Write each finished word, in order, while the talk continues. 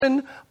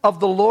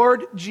of the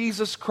Lord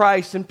Jesus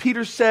Christ. And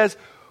Peter says,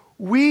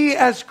 we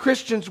as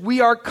Christians,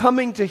 we are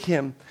coming to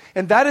him.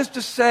 And that is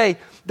to say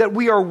that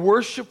we are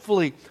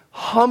worshipfully,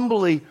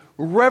 humbly,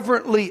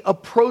 reverently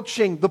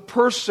approaching the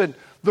person,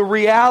 the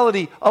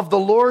reality of the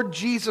Lord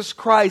Jesus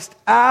Christ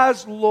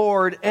as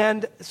Lord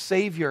and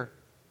Savior.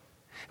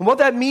 And what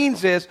that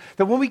means is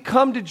that when we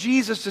come to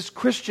Jesus as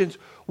Christians,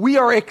 we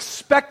are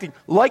expecting,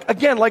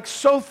 like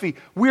Sophie,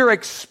 we are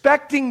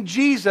expecting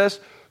Jesus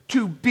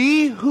to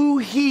be who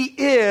he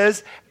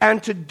is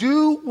and to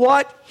do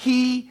what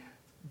he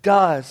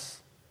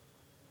does.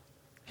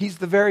 He's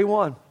the very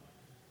one.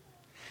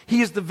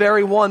 He is the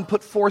very one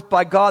put forth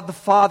by God the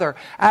Father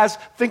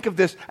think of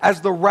this,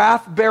 as the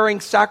wrath-bearing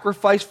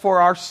sacrifice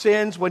for our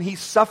sins when he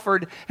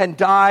suffered and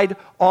died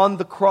on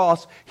the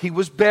cross. He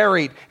was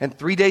buried, and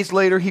 3 days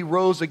later he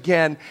rose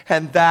again,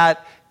 and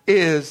that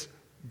is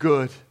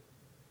good.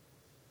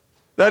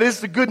 That is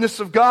the goodness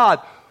of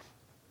God.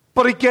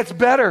 But it gets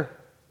better.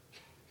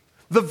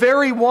 He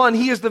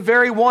is the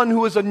very one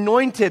who is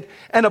anointed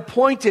and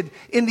appointed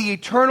in the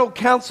eternal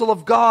counsel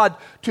of God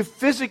to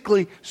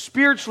physically,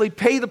 spiritually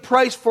pay the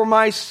price for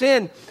my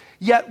sin.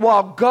 Yet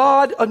while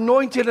God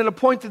anointed and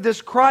appointed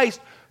this Christ,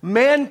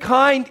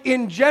 mankind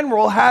in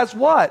general has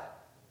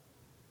what?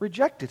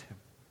 Rejected him.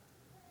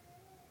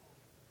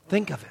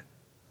 Think of it.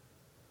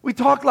 We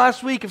talked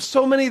last week of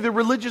so many of the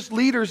religious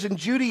leaders in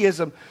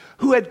Judaism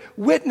who had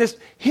witnessed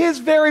his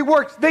very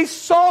works. They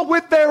saw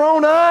with their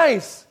own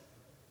eyes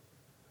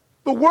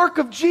the work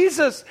of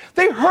Jesus.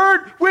 They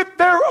heard with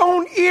their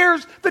own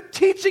ears the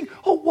teaching.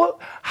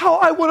 How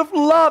I would have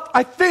loved,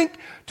 I think,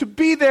 to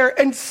be there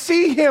and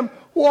see him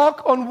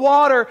walk on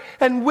water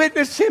and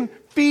witness him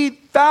feed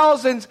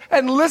thousands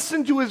and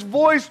listen to his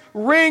voice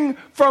ring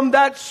from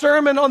that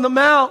Sermon on the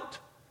Mount.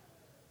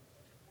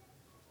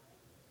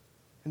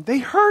 And they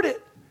heard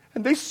it,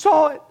 and they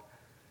saw it,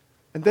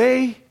 and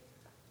they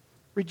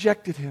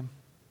rejected him.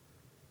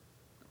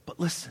 But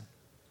listen,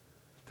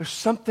 there's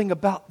something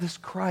about this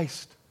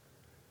Christ,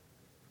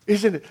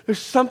 isn't it? There's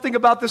something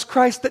about this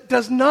Christ that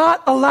does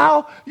not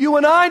allow you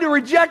and I to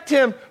reject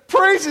him.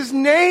 Praise his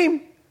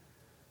name.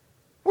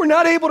 We're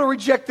not able to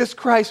reject this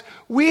Christ.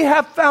 We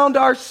have found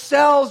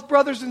ourselves,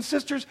 brothers and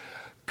sisters,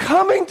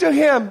 coming to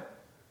him.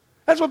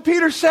 That's what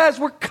Peter says.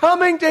 We're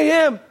coming to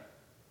him.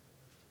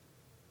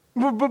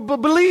 We're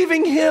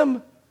believing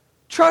him,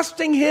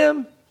 trusting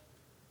him.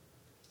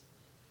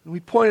 And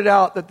we pointed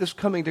out that this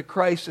coming to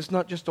Christ is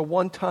not just a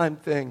one-time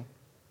thing,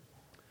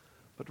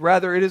 but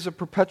rather it is a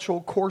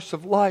perpetual course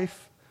of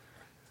life.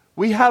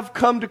 We have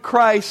come to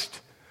Christ,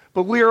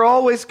 but we are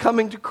always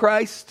coming to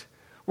Christ.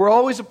 We're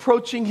always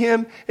approaching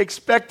him,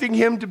 expecting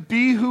him to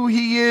be who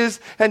he is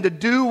and to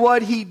do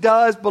what he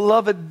does.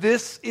 Beloved,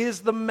 this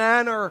is the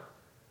manner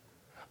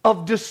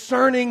of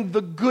discerning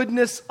the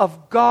goodness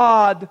of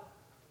God.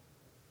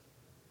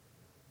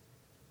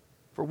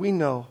 For we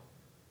know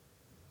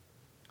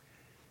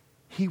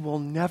he will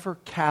never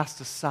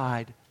cast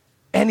aside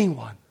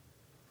anyone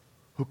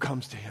who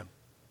comes to him.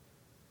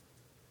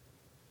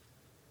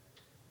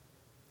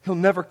 He'll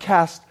never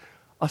cast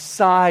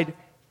aside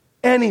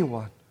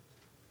anyone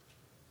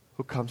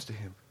who comes to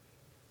him.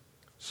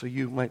 So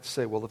you might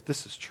say, well, if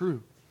this is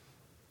true,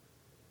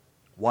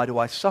 why do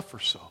I suffer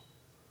so?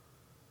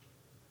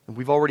 And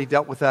we've already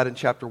dealt with that in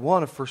chapter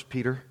 1 of 1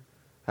 Peter,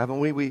 haven't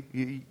we?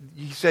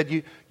 He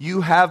said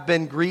you have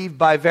been grieved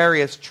by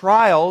various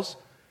trials.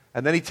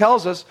 And then he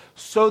tells us,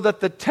 so that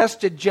the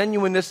tested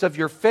genuineness of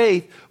your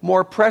faith,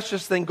 more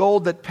precious than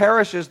gold that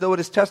perishes, though it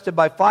is tested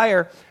by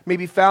fire, may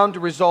be found to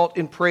result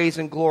in praise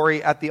and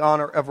glory at the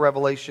honor of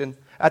revelation,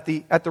 at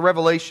the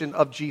revelation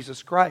of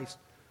Jesus Christ.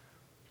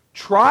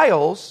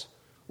 Trials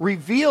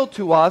reveal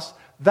to us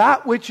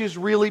that which is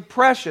really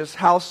precious.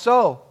 How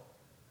so?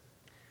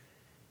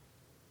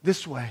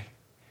 This way.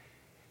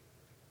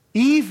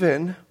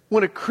 Even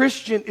when a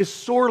Christian is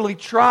sorely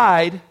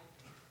tried,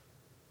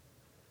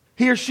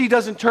 he or she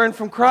doesn't turn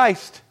from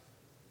Christ.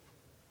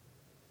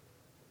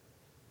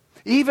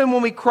 Even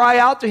when we cry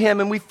out to him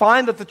and we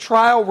find that the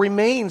trial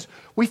remains,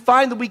 we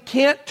find that we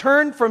can't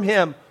turn from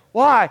him.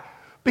 Why?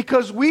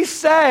 Because we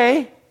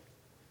say,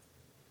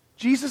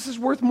 Jesus is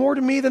worth more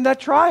to me than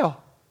that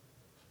trial.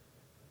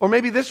 Or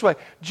maybe this way,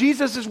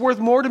 Jesus is worth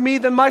more to me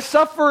than my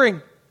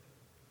suffering.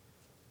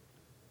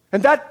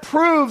 And that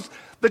proves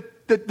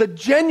the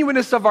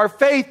genuineness of our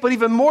faith, but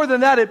even more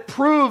than that, it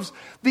proves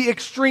the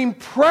extreme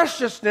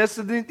preciousness,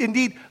 and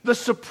indeed the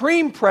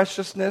supreme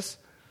preciousness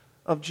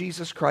of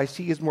Jesus Christ.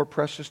 He is more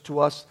precious to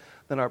us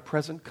than our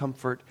present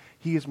comfort.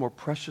 He is more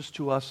precious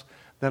to us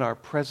than our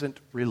present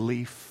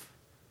relief.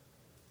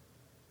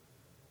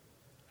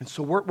 And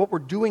so what we're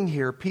doing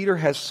here, Peter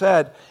has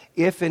said,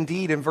 if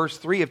indeed, in verse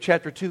 3 of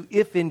chapter 2,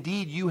 if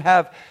indeed you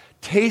have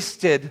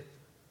tasted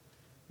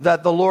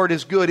that the Lord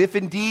is good, if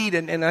indeed,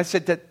 and I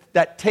said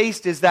that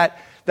taste is that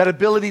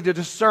ability to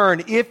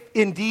discern, if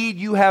indeed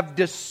you have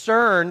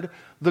discerned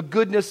the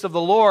goodness of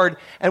the Lord,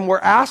 and we're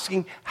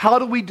asking, how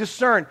do we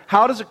discern?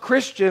 How does a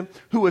Christian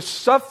who is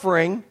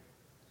suffering,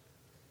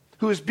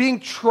 who is being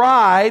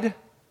tried,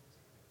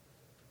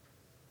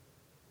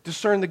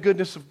 discern the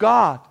goodness of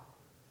God?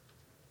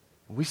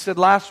 We said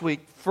last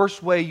week,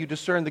 first way you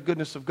discern the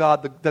goodness of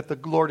God, that the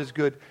Lord is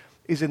good,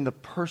 is in the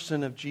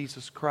person of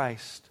Jesus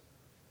Christ.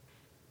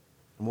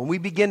 And when we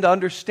begin to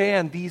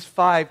understand these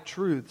 5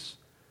 truths,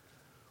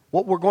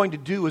 what we're going to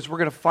do is we're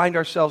going to find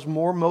ourselves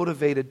more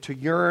motivated to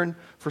yearn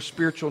for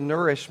spiritual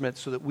nourishment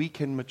so that we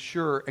can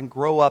mature and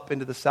grow up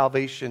into the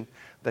salvation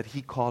that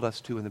He called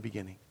us to in the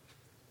beginning.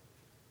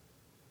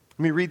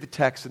 Let me read the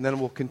text and then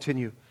we'll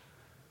continue.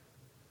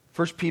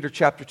 1 Peter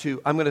chapter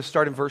 2. I'm going to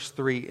start in verse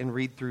 3 and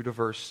read through to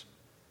verse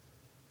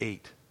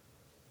 8.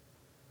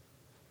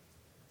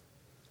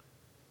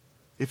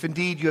 If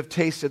indeed you have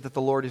tasted that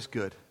the Lord is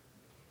good,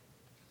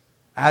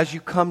 as you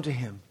come to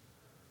Him,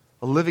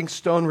 a living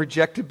stone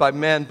rejected by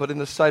men, but in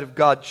the sight of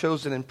God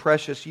chosen and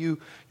precious, you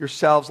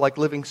yourselves, like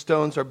living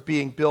stones, are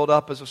being built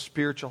up as a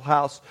spiritual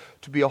house,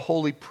 to be a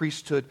holy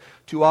priesthood,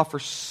 to offer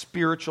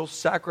spiritual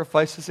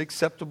sacrifices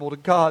acceptable to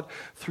God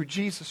through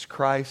Jesus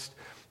Christ.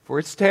 For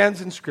it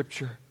stands in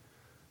Scripture,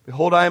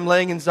 behold, I am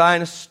laying in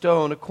Zion a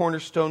stone, a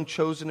cornerstone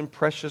chosen and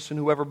precious, and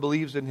whoever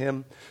believes in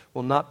Him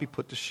will not be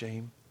put to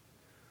shame.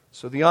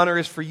 So the honor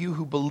is for you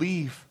who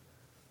believe,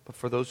 but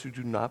for those who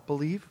do not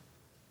believe,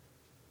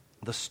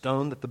 the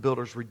stone that the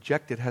builders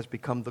rejected has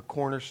become the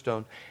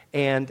cornerstone,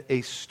 and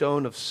a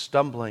stone of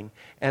stumbling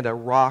and a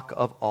rock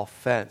of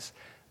offense.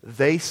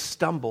 They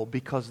stumble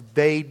because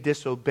they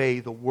disobey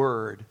the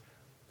word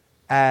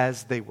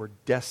as they were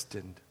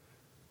destined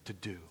to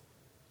do.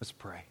 Let's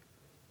pray.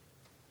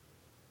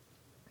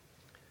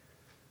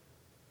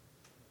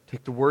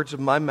 Take the words of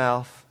my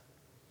mouth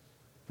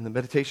and the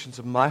meditations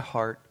of my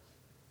heart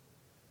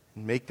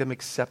and make them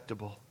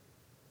acceptable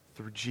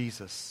through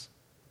Jesus.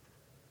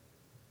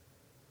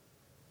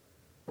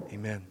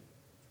 Amen.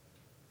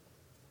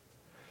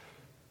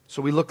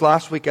 So we looked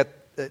last week at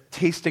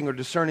tasting or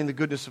discerning the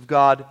goodness of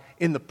God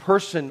in the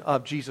person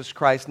of Jesus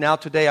Christ. Now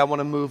today I want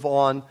to move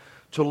on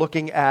to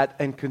looking at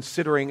and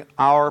considering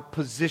our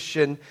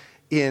position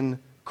in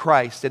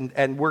Christ.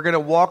 And we're going to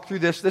walk through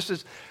this.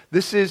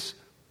 This is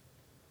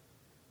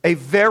a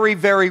very,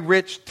 very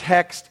rich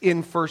text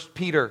in 1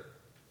 Peter.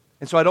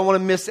 And so I don't want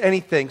to miss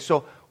anything.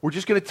 So we're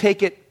just going to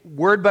take it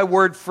word by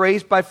word,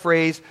 phrase by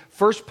phrase.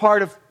 First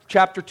part of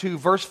chapter 2,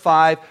 verse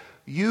 5,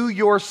 you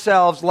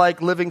yourselves,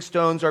 like living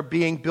stones, are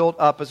being built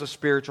up as a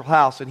spiritual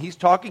house. And he's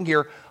talking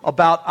here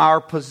about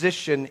our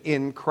position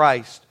in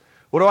Christ.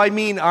 What do I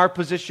mean, our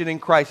position in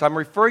Christ? I'm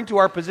referring to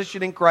our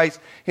position in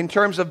Christ in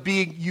terms of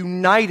being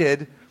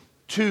united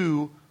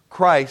to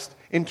Christ.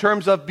 In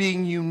terms of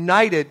being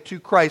united to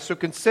Christ. So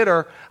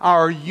consider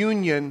our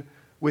union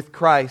with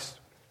Christ.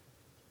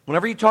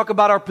 Whenever you talk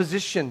about our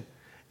position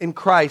in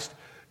Christ,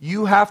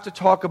 you have to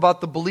talk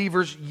about the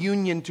believer's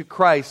union to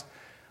Christ.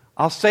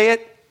 I'll say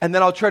it, and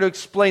then I'll try to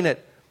explain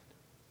it.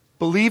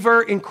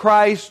 Believer in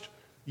Christ,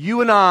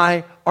 you and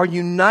I are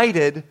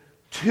united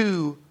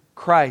to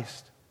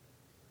Christ.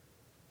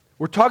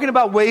 We're talking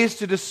about ways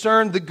to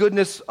discern the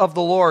goodness of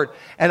the Lord.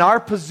 And our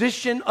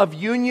position of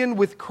union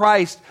with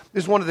Christ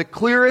is one of the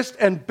clearest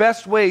and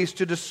best ways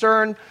to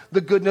discern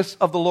the goodness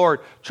of the Lord.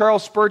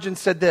 Charles Spurgeon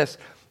said this,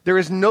 there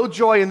is no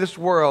joy in this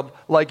world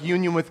like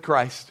union with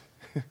Christ.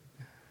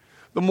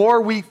 The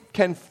more we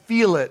can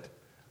feel it,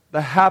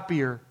 the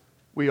happier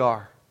we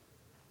are.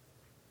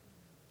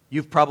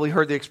 You've probably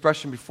heard the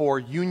expression before,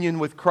 union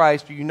with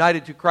Christ, or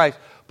united to Christ.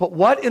 But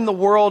what in the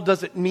world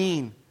does it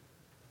mean?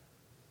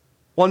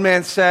 One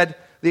man said,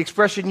 the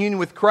expression union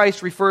with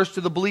Christ refers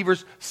to the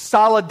believer's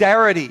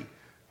solidarity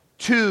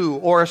to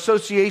or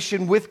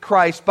association with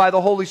Christ by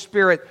the Holy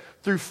Spirit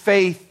through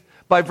faith,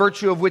 by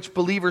virtue of which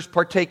believers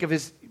partake of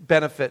His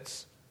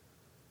benefits.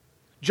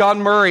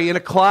 John Murray, in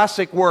a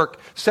classic work,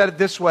 said it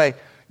this way,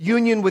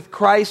 union with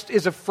Christ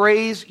is a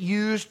phrase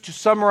used to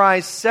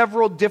summarize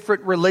several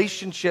different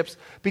relationships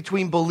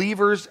between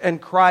believers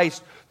and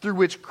Christ through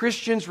which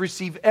Christians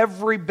receive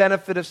every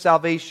benefit of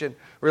salvation.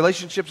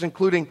 Relationships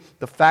including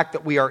the fact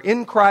that we are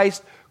in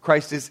Christ,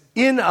 Christ is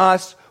in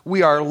us,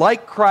 we are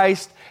like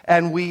Christ,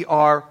 and we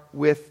are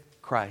with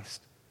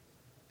Christ.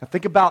 Now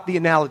think about the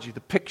analogy,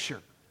 the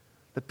picture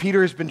that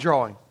Peter has been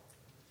drawing.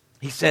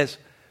 He says,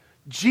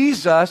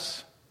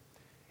 Jesus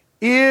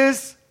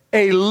is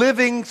a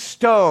living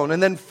stone.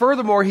 And then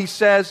furthermore, he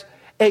says,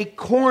 a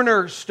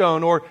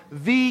cornerstone, or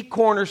the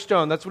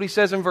cornerstone. That's what he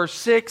says in verse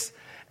 6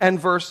 and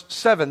verse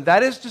 7.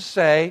 That is to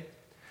say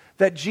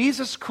that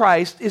Jesus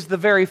Christ is the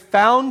very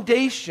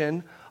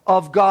foundation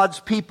of God's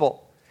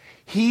people.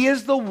 He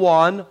is the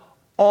one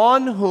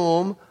on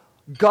whom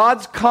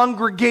God's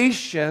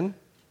congregation,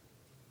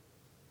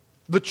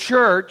 the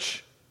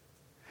church,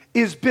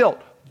 is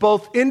built,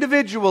 both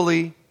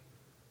individually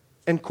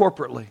and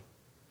corporately.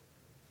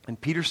 And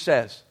Peter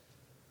says,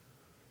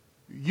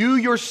 you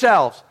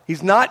yourselves,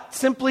 he's not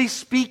simply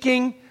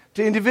speaking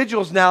to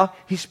individuals now,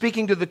 he's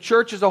speaking to the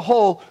church as a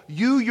whole.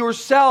 You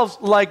yourselves,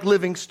 like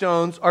living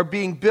stones, are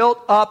being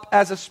built up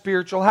as a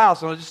spiritual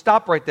house. And I'll just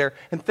stop right there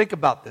and think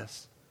about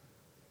this.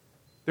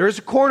 There is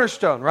a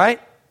cornerstone, right?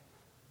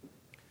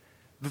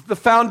 The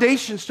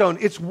foundation stone.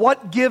 It's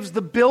what gives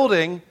the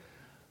building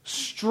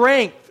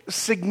strength,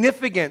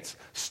 significance,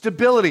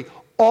 stability.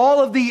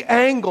 All of the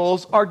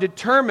angles are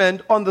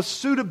determined on the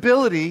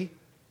suitability,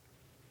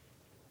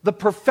 the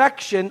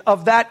perfection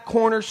of that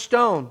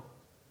cornerstone.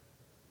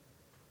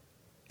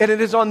 And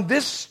it is on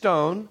this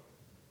stone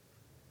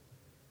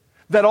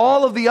that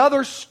all of the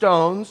other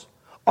stones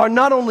are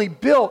not only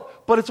built,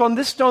 but it's on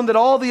this stone that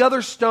all the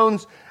other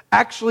stones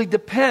actually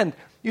depend.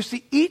 You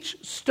see,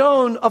 each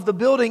stone of the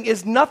building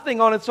is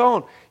nothing on its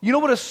own. You know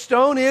what a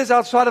stone is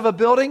outside of a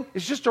building?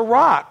 It's just a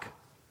rock.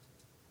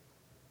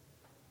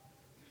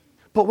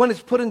 But when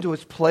it's put into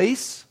its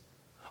place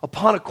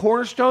upon a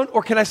cornerstone,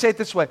 or can I say it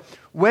this way?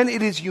 When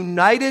it is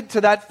united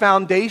to that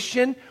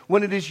foundation,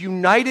 when it is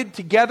united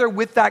together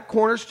with that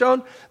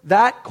cornerstone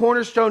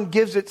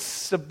gives it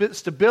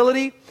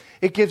stability,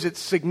 it gives it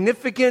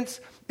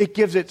significance, it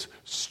gives it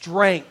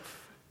strength.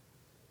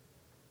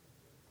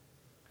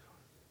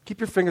 Keep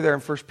your finger there in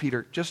 1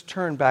 Peter. Just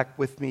turn back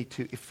with me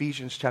to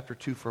Ephesians chapter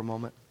 2 for a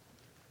moment.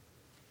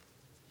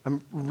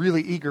 I'm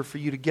really eager for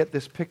you to get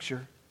this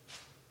picture.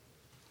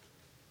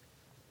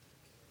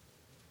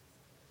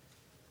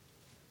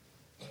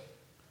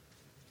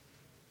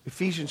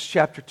 Ephesians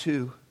chapter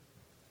 2,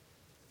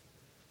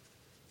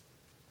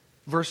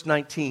 verse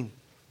 19.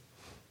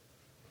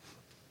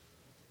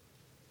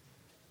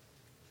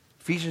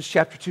 Ephesians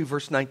chapter 2,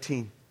 verse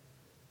 19.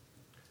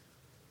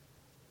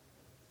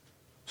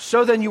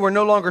 So then you are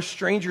no longer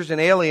strangers and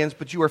aliens,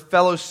 but you are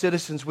fellow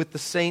citizens with the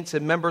saints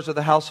and members of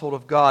the household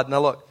of God. Now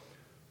look,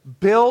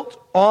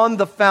 built on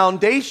the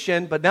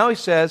foundation, but now he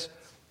says,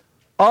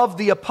 of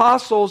the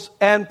apostles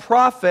and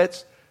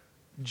prophets,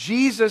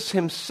 Jesus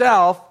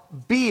himself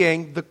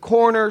being the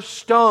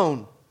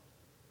cornerstone,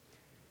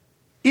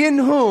 in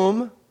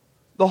whom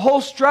the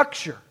whole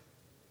structure,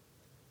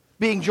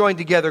 being joined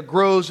together,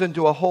 grows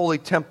into a holy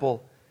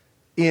temple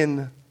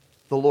in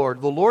the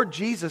Lord. The Lord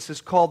Jesus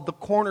is called the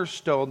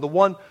cornerstone, the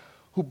one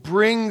who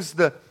brings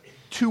the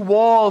two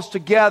walls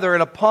together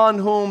and upon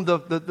whom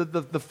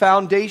the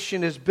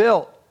foundation is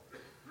built.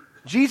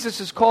 Jesus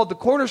is called the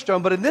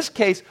cornerstone, but in this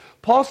case,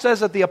 Paul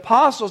says that the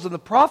apostles and the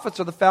prophets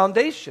are the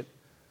foundation.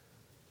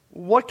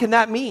 What can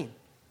that mean?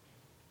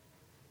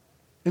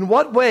 In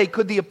what way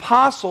could the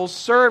apostles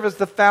serve as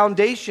the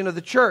foundation of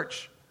the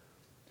church?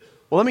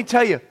 Well, let me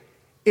tell you,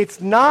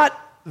 it's not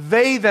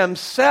they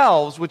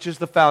themselves which is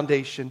the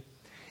foundation.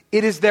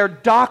 It is their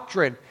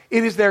doctrine.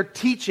 It is their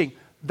teaching.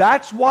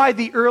 That's why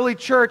the early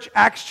church,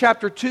 Acts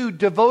chapter 2,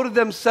 devoted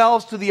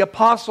themselves to the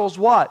apostles'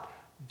 what?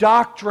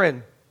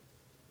 Doctrine.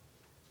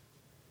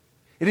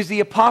 It is the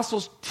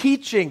apostles'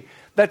 teaching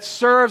that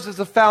serves as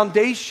the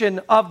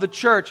foundation of the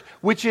church,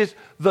 which is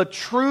the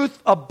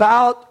truth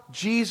about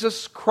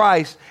Jesus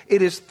Christ.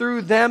 It is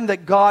through them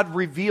that God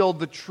revealed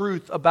the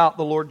truth about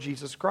the Lord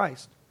Jesus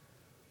Christ.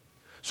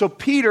 So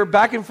Peter,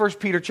 back in 1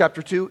 Peter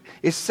chapter 2,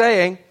 is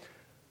saying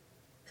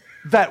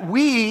that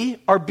we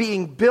are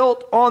being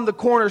built on the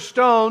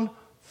cornerstone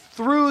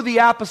through the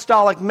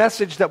apostolic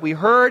message that we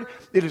heard.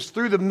 It is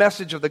through the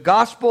message of the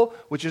gospel,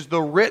 which is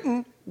the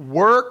written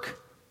work,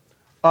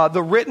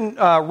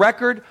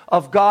 record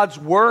of God's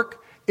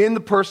work in the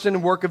person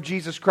and work of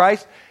Jesus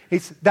Christ.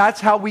 That's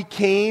how we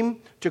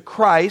came to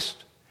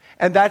Christ,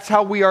 and that's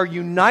how we are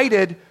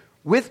united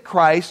with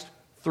Christ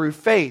through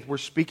faith. We're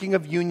speaking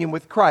of union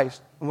with Christ.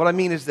 And what I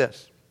mean is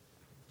this.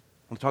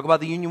 When I talk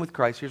about the union with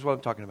Christ, here's what I'm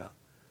talking about.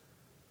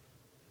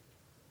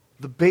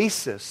 The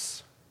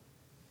basis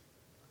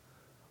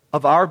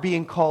of our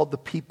being called the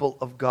people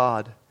of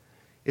God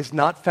is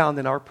not found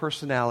in our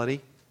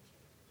personality.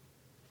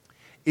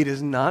 It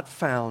is not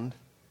found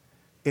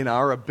in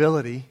our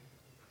ability.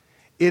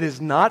 It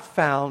is not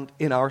found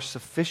in our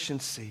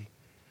sufficiency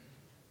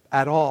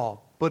at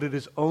all, but it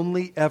is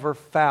only ever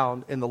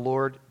found in the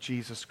Lord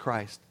Jesus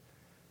Christ.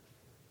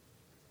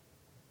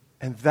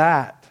 And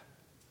that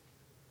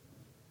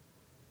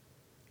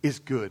is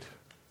good.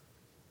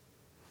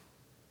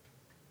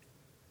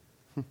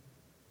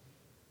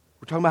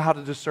 We're talking about how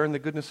to discern the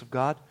goodness of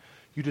God.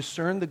 You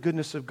discern the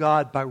goodness of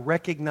God by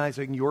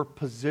recognizing your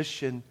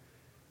position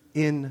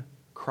in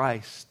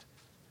Christ.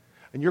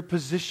 And your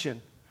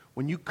position,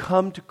 when you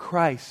come to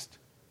Christ,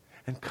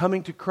 and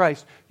coming to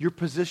Christ, your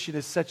position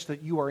is such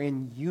that you are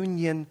in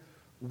union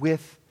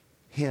with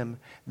Him.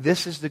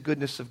 This is the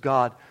goodness of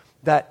God.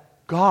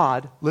 That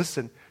God,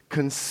 listen,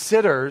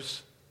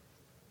 considers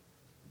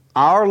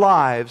our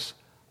lives,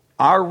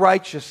 our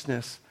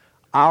righteousness,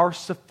 our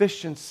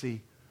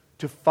sufficiency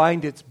to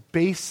find its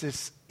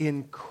basis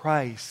in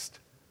Christ,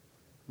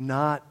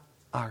 not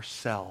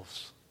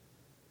ourselves.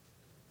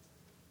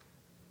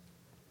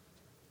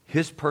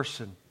 His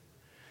person,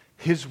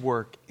 His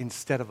work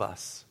instead of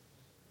us.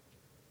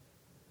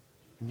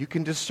 And you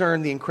can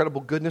discern the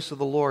incredible goodness of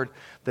the Lord,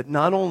 that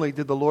not only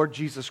did the Lord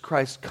Jesus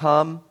Christ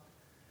come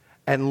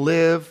and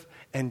live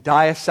and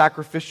die a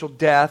sacrificial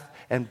death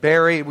and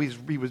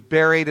he was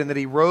buried and that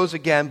He rose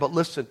again, but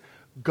listen,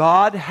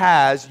 God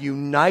has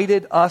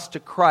united us to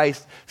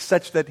Christ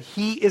such that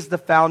He is the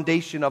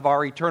foundation of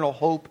our eternal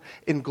hope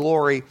in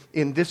glory.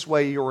 In this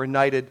way you are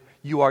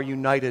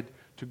united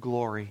to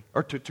glory,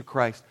 or to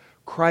Christ.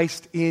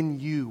 Christ in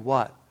you,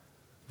 what?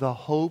 The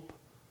hope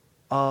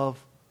of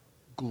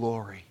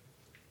glory.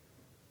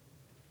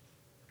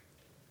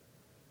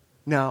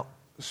 Now,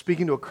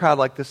 speaking to a crowd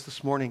like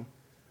this morning,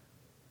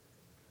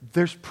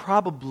 there's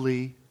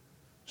probably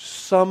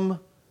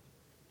some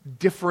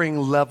differing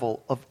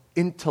level of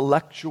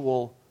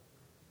intellectualness.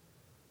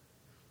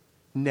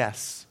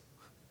 And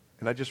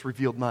I just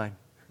revealed mine.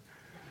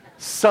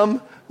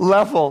 Some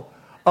level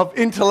of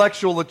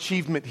intellectual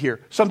achievement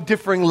here. Some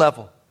differing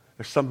level.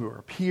 There's some who are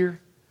up here.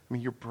 I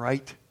mean, you're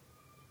bright.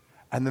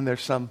 And then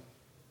there's some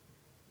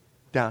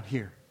down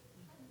here.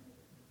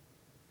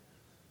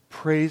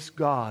 Praise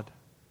God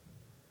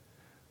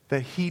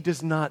that He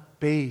does not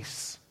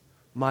base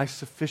my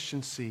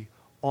sufficiency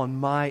on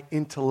my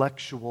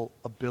intellectual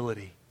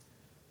ability.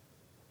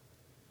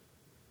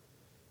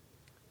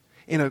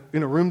 In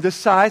a room this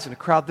size, in a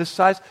crowd this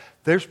size,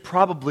 there's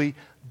probably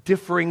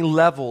differing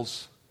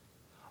levels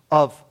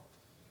of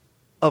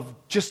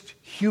just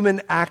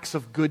human acts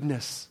of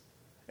goodness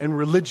and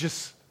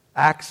religious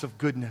acts of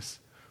goodness.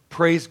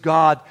 Praise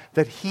God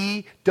that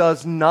He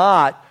does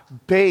not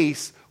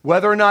base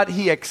whether or not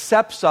He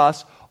accepts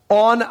us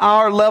on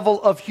our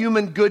level of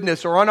human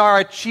goodness or on our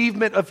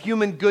achievement of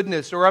human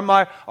goodness or on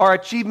our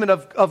achievement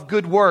of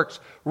good works.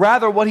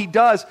 Rather, what He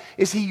does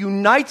is He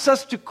unites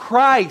us to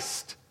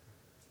Christ.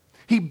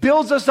 He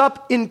builds us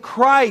up in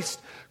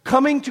Christ.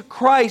 Coming to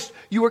Christ,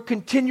 you are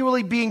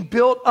continually being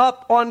built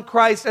up on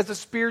Christ as a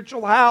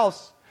spiritual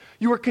house.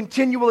 You are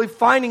continually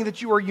finding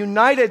that you are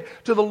united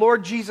to the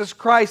Lord Jesus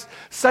Christ,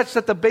 such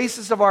that the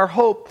basis of our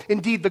hope,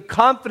 indeed the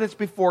confidence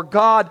before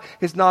God,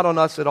 is not on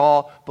us at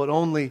all, but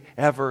only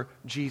ever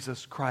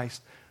Jesus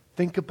Christ.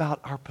 Think about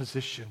our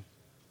position.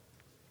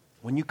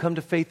 When you come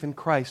to faith in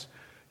Christ,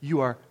 you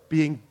are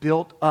being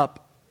built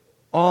up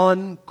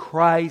on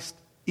Christ,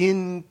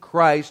 in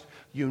Christ,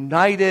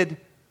 united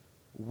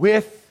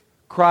with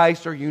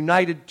Christ or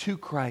united to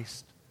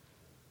Christ.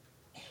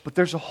 But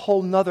there's a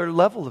whole nother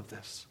level of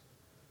this.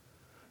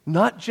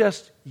 Not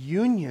just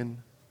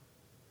union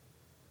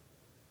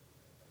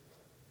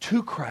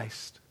to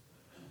Christ,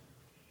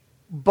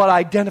 but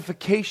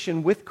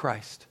identification with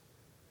Christ.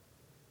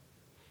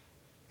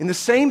 In the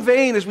same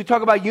vein as we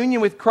talk about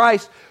union with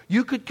Christ,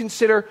 you could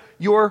consider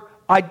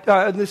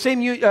in the same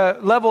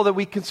level that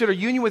we consider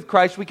union with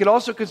Christ, we could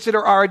also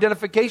consider our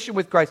identification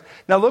with Christ.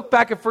 Now look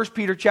back at 1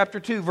 Peter chapter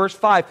 2, verse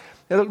 5.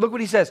 Now look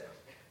what he says.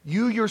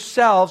 You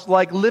yourselves,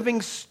 like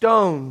living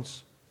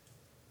stones,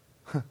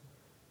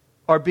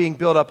 are being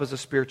built up as a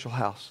spiritual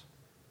house.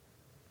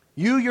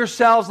 You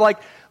yourselves,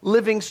 like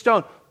living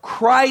stone.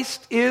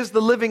 Christ is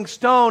the living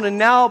stone, and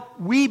now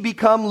we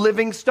become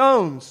living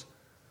stones.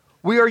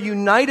 We are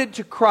united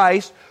to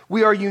Christ.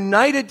 We are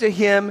united to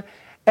Him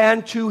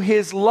and to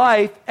His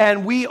life,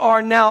 and we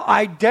are now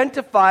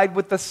identified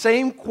with the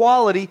same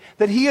quality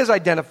that He is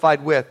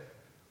identified with.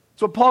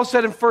 That's what Paul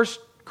said in 1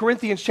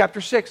 Corinthians chapter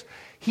 6.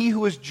 He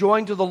who is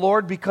joined to the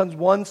Lord becomes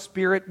one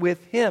spirit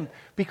with Him.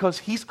 Because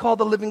He's called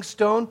the living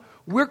stone,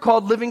 we're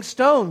called living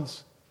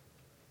stones.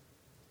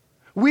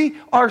 We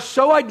are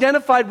so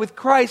identified with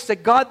Christ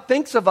that God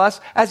thinks of us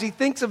as He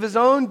thinks of His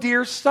own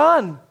dear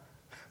Son.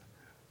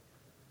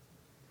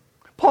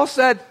 Paul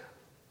said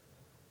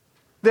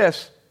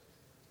this.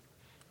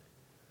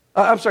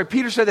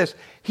 Peter said this.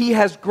 He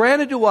has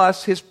granted to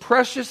us His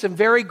precious and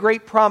very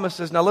great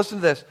promises. Now listen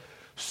to this.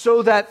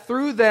 So that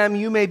through them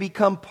you may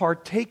become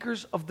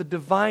partakers of the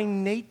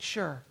divine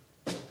nature.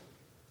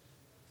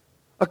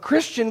 A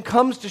Christian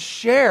comes to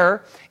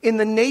share in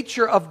the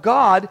nature of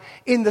God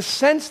in the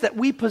sense that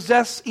we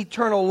possess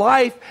eternal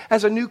life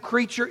as a new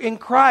creature in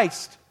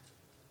Christ.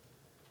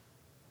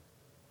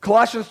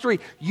 Colossians 3,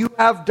 you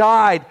have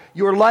died.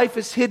 Your life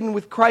is hidden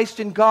with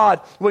Christ in God.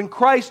 When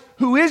Christ,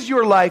 who is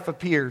your life,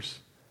 appears,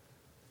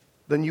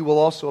 then you will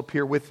also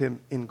appear with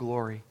Him in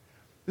glory.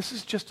 This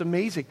is just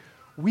amazing.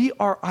 We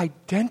are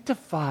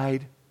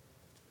identified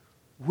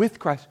with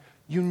Christ,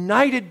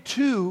 united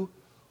to,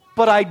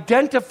 but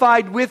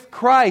identified with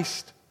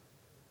Christ.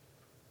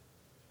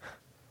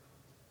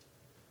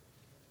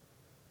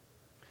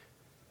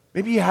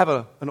 Maybe you have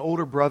an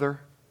older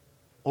brother,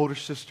 older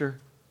sister,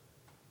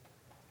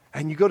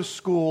 and you go to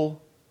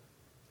school,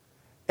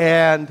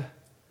 and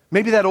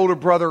maybe that older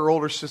brother or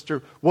older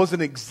sister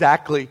wasn't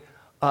exactly,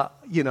 a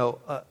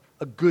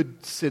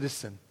good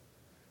citizen.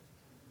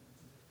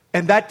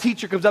 And that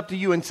teacher comes up to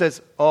you and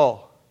says,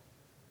 "Oh,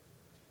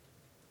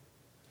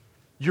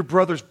 your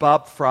brother's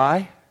Bob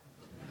Fry?"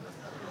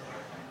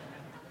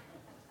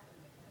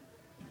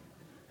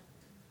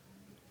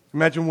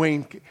 Imagine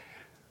Wayne.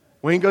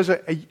 Wayne goes,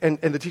 and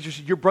the teacher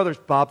says, "Your brother's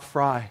Bob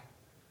Fry."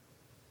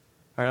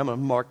 All right, I'm going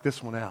to mark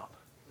this one out.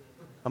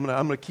 I'm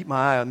going to keep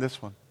my eye on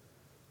this one.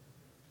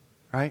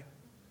 Right?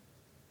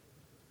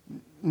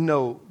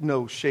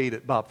 No shade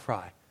at Bob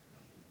Fry.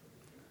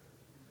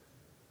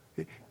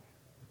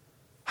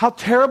 How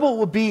terrible it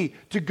would be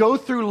to go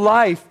through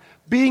life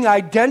being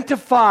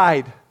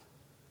identified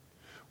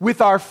with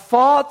our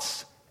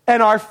faults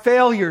and our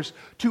failures,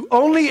 to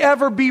only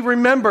ever be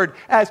remembered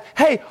as,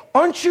 hey,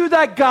 aren't you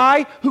that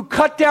guy who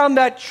cut down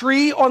that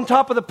tree on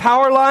top of the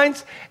power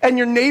lines and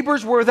your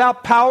neighbors were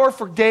without power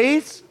for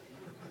days?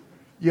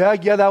 Yeah,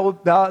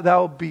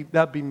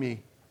 that'd be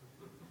me.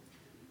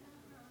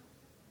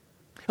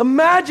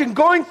 Imagine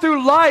going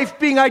through life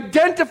being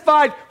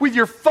identified with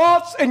your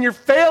faults and your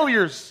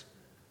failures.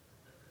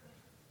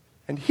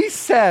 And he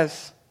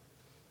says,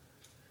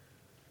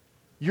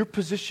 your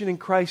position in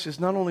Christ is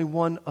not only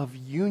one of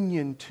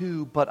union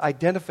to, but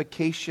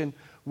identification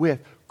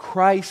with.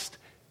 Christ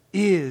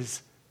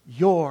is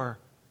your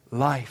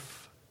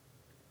life.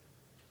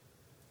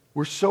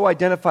 We're so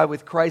identified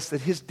with Christ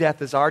that his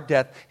death is our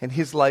death and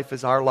his life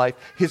is our life.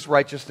 His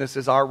righteousness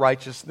is our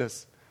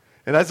righteousness.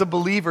 And as a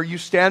believer, you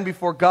stand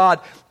before God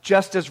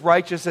just as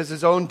righteous as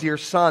his own dear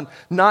Son.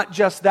 Not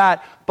just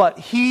that, but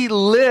he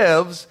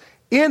lives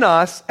in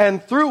us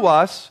and through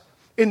us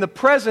in the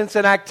presence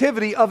and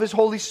activity of his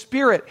Holy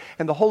Spirit.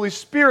 And the Holy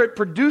Spirit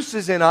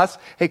produces in us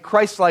a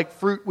Christ-like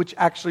fruit which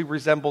actually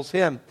resembles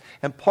him.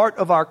 And part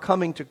of our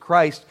coming to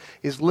Christ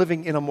is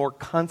living in a more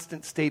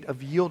constant state of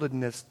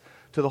yieldedness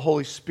to the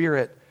Holy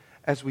Spirit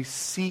as we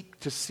seek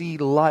to see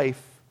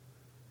life,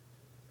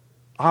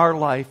 our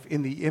life,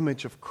 in the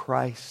image of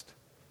Christ.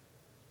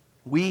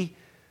 We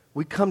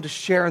come to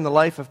share in the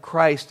life of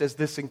Christ as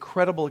this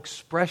incredible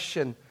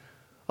expression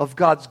of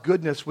God's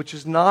goodness, which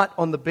is not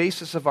on the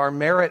basis of our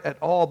merit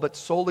at all, but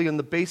solely on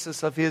the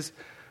basis of his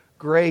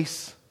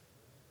grace.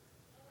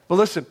 But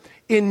listen,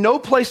 in no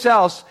place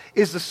else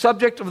is the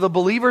subject of the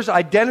believer's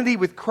identity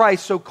with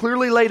Christ so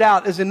clearly laid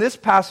out as in this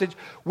passage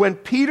when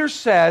Peter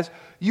says,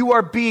 you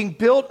are being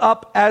built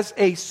up as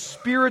a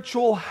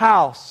spiritual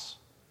house.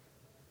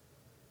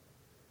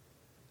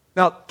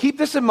 Now, keep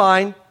this in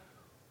mind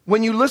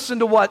when you listen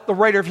to what the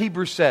writer of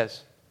Hebrews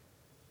says.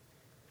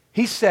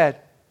 He said,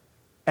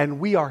 and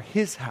we are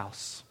his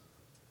house,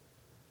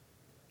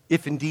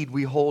 if indeed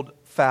we hold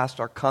fast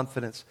our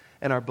confidence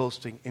and our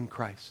boasting in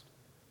Christ.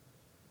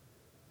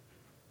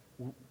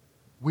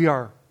 We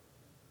are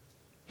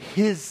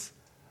his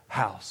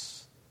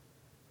house.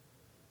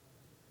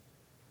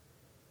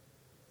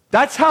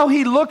 That's how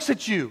he looks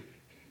at you.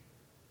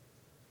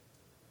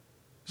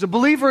 As a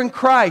believer in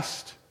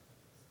Christ.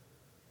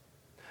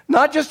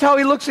 Not just how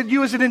he looks at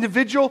you as an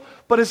individual,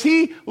 but as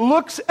he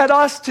looks at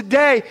us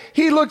today,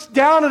 he looks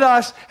down at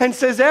us and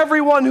says,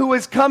 everyone who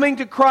is coming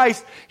to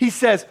Christ, he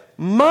says,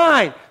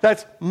 mine,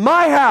 that's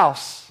my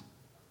house.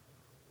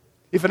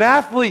 If an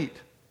athlete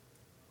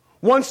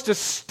wants to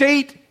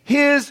state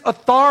his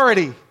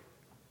authority,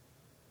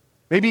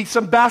 maybe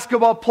some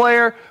basketball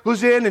player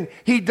who's in and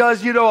he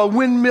does, a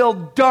windmill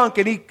dunk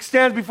and he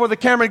stands before the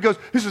camera and goes,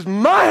 this is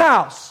my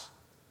house.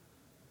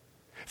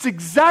 It's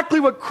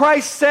exactly what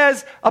Christ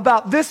says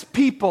about this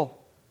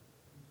people.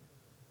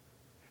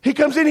 He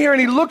comes in here and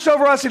he looks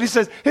over us and he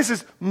says, this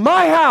is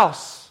my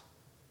house.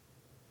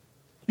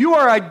 You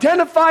are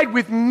identified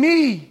with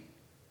me.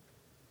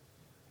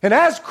 And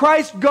as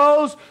Christ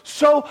goes,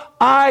 so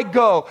I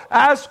go.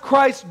 As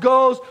Christ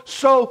goes,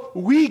 so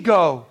we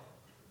go.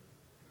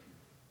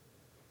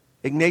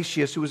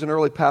 Ignatius, who was an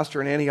early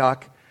pastor in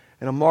Antioch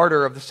and a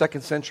martyr of the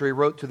 2nd century,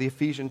 wrote to the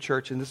Ephesian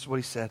church, and this is what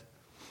he said.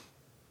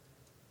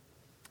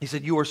 He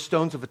said, you are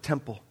stones of a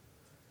temple,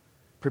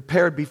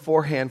 prepared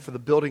beforehand for the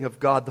building of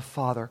God the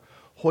Father,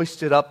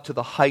 hoisted up to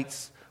the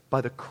heights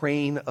by the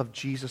crane of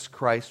Jesus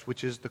Christ,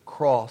 which is the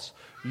cross,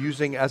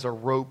 using as a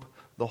rope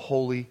the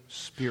Holy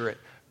Spirit.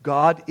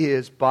 God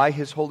is, by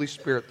his Holy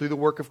Spirit, through the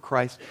work of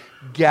Christ,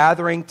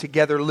 gathering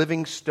together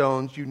living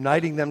stones,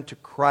 uniting them to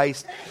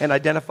Christ and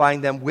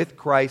identifying them with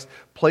Christ,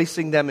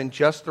 placing them in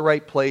just the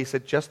right place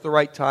at just the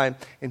right time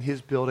in his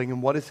building.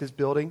 And what is his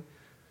building?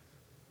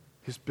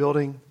 His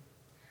building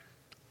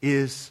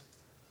is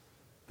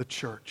the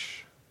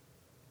church.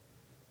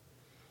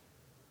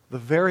 The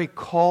very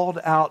called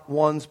out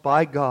ones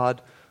by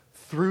God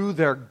through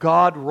their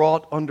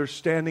God-wrought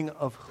understanding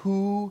of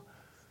who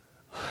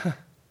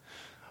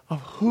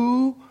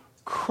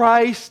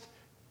Christ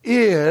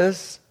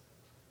is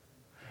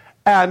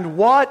and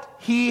what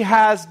he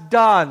has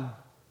done.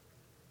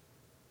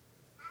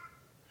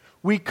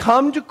 We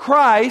come to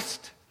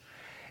Christ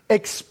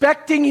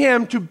expecting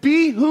him to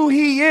be who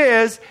he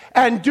is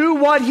and do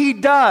what he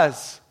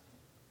does.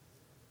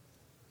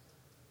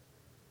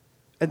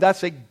 And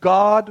that's a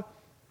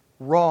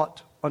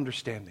God-wrought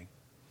understanding.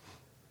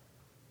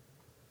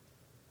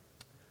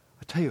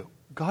 I tell you,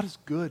 God is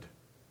good.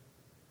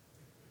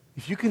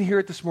 If you can hear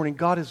it this morning,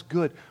 God is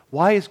good.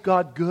 Why is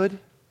God good?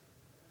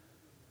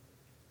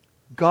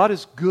 God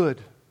is good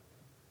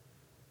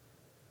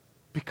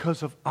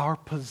because of our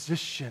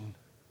position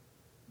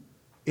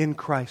in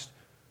Christ.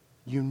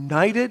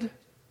 United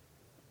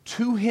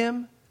to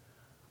him,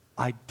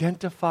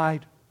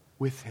 identified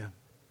with him.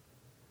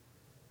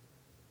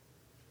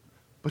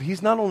 But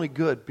he's not only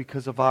good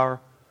because of our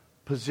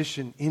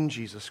position in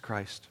Jesus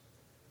Christ.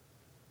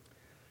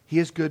 He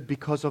is good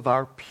because of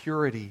our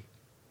purity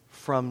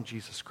from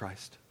Jesus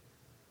Christ.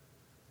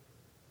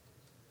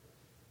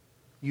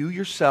 You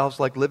yourselves,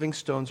 like living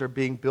stones, are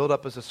being built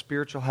up as a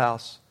spiritual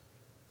house.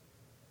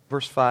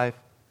 Verse 5,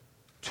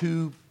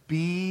 to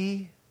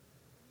be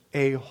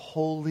a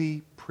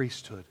holy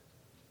priesthood.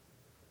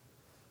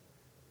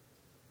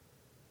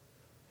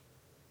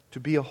 To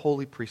be a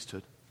holy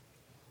priesthood.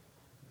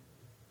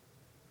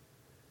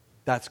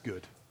 That's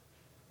good.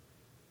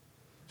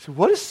 So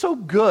what is so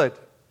good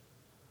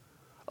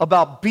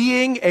about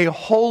being a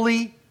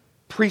holy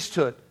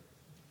priesthood?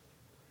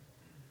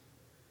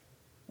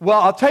 Well,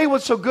 I'll tell you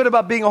what's so good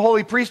about being a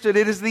holy priesthood.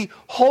 It is the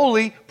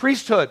holy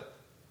priesthood.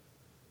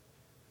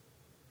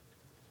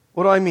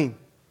 What do I mean?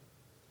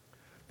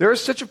 There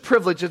is such a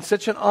privilege and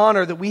such an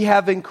honor that we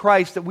have in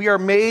Christ, that we are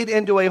made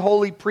into a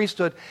holy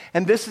priesthood,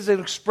 and this is an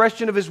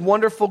expression of His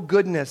wonderful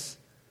goodness.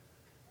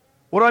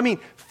 What do I mean?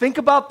 Think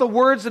about the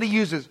words that He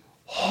uses.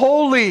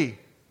 Holy.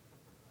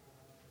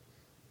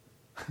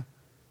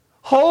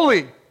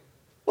 Holy.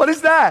 What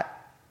is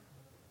that?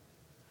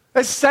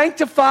 It's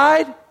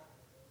sanctified,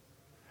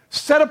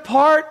 set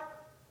apart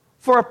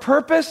for a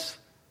purpose.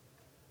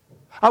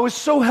 I was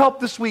so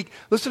helped this week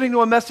listening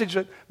to a message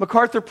that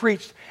MacArthur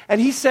preached, and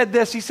he said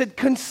this. He said,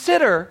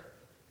 consider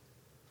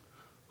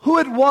who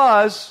it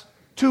was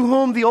to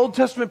whom the Old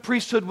Testament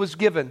priesthood was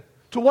given.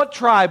 To what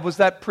tribe was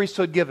that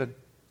priesthood given?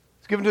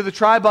 It's given to the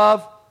tribe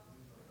of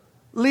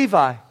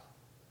Levi.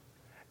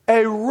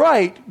 A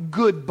right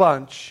good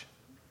bunch.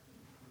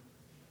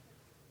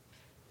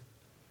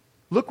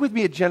 Look with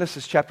me at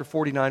Genesis chapter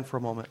 49 for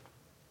a moment.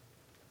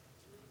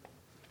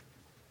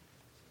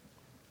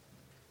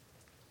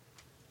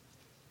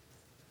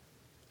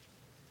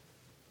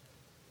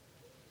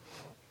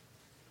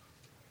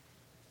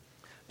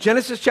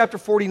 Genesis chapter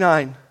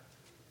 49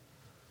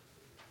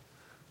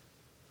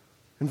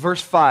 and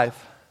verse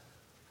 5.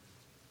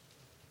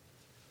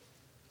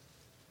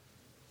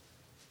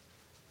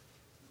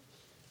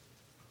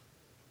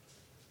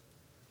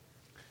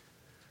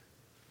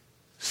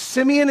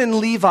 Simeon and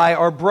Levi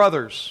are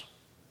brothers.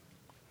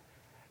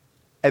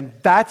 And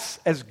that's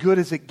as good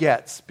as it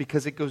gets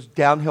because it goes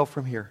downhill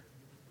from here.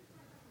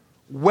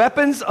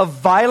 Weapons of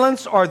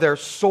violence are their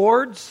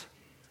swords.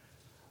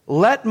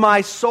 Let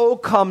my soul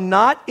come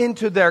not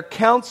into their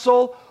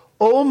counsel.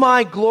 O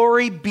my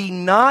glory, be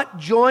not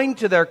joined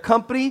to their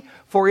company.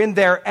 For in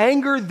their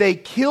anger they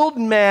killed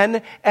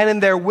men, and in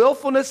their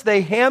willfulness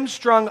they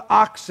hamstrung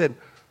oxen.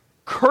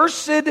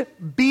 Cursed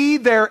be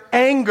their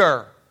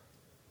anger.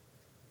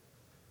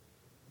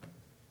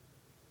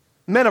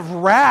 Men of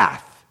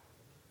wrath.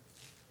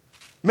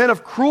 Men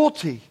of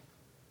cruelty.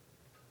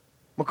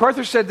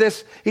 MacArthur said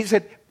this. He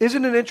said,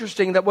 isn't it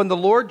interesting that when the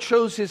Lord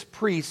chose His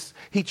priests,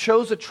 He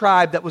chose a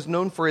tribe that was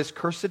known for his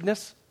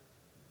cursedness?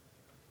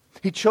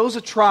 He chose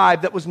a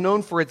tribe that was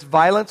known for its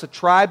violence, a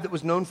tribe that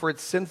was known for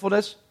its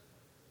sinfulness.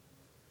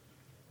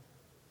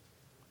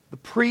 The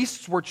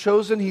priests were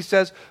chosen, he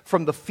says,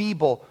 from the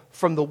feeble,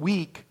 from the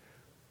weak,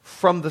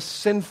 from the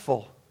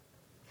sinful.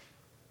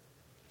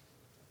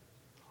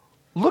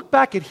 Look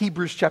back at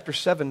Hebrews chapter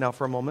 7 now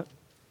for a moment.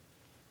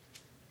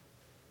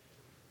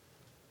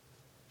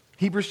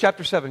 Hebrews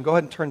chapter 7. Go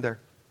ahead and turn there.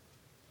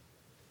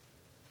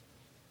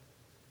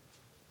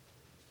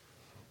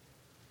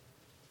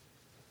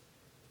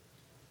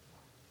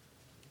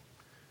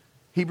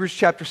 Hebrews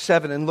chapter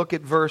 7, and look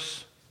at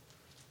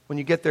when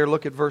you get there,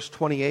 look at verse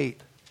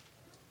 28.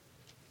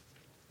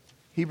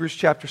 Hebrews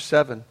chapter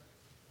 7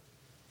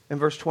 and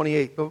verse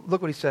 28.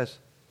 Look what he says.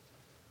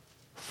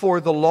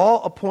 For the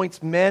law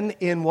appoints men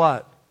in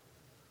what?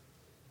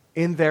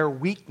 In their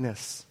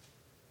weakness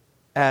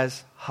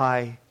as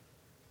high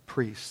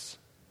priests.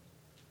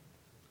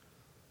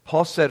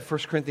 Paul said, 1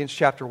 Corinthians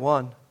chapter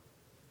 1,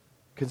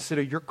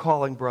 consider your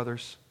calling,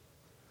 brothers.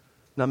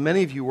 Now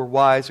many of you were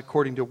wise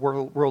according to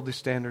worldly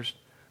standards.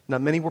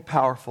 Not many were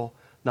powerful.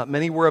 Not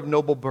many were of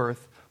noble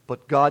birth.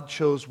 But God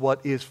chose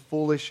what is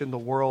foolish in the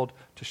world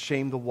to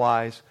shame the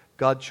wise.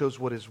 God chose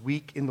what is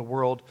weak in the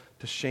world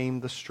to shame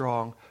the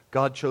strong.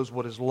 God chose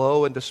what is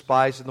low and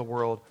despised in the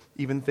world,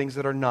 even things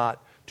that are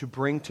not, to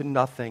bring to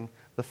nothing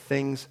the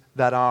things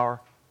that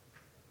are,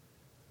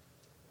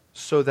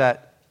 so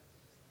that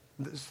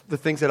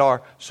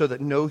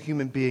no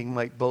human being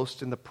might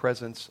boast in the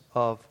presence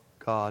of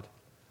God.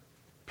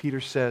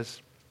 Peter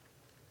says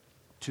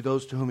to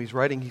those to whom he's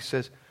writing, he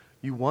says,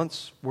 you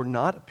once were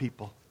not a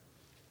people,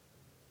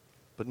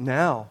 but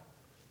now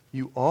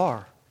you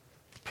are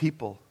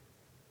people.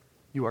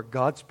 You are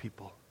God's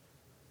people.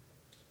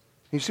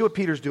 You see what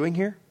Peter's doing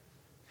here?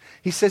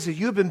 He says that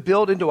you have been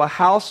built into a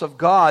house of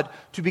God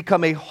to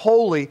become a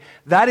holy,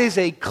 that is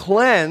a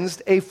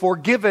cleansed, a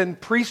forgiven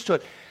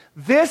priesthood.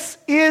 This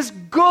is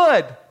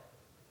good.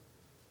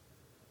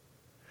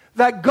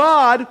 That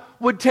God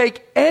would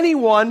take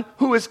anyone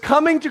who is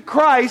coming to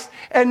Christ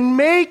and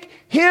make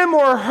him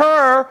or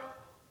her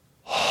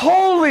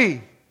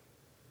holy.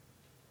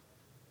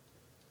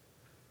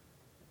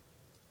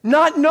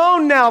 Not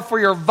known now for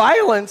your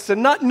violence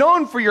and not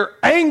known for your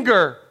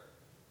anger,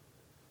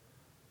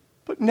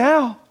 but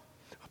now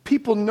a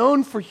people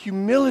known for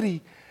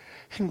humility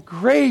and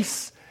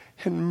grace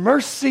and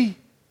mercy,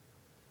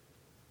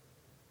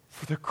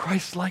 for their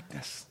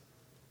Christ-likeness.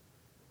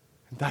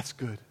 And that's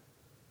good.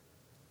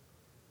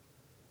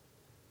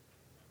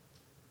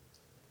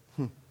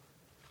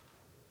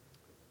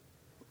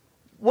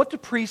 What do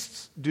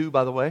priests do,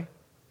 by the way?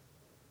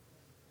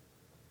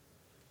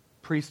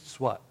 Priests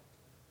what?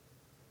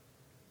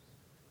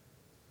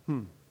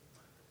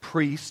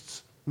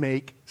 Priests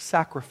make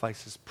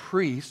sacrifices.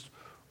 Priests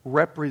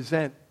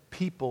represent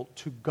people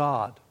to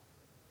God.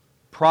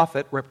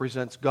 Prophet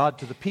represents God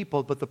to the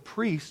people, but the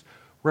priest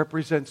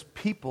represents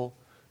people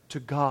to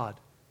God.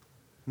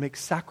 Make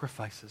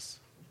sacrifices.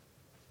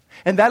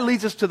 And that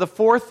leads us to the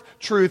fourth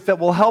truth that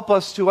will help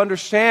us to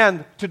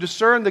understand, to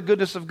discern the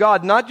goodness of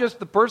God, not just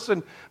the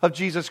person of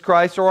Jesus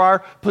Christ or our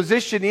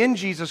position in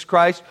Jesus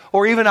Christ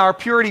or even our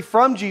purity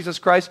from Jesus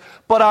Christ,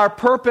 but our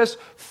purpose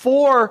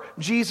for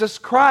Jesus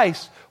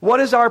Christ.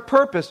 What is our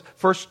purpose?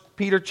 1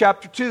 Peter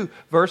chapter 2,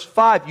 verse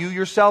 5. You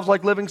yourselves,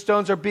 like living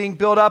stones, are being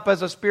built up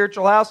as a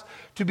spiritual house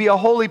to be a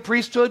holy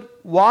priesthood.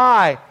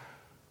 Why?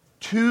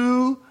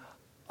 To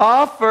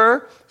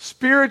offer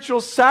spiritual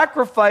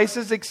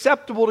sacrifices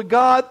acceptable to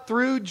God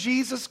through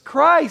Jesus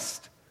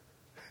Christ.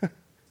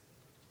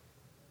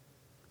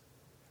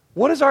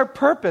 What is our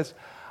purpose?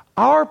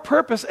 Our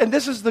purpose, and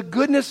this is the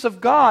goodness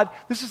of God,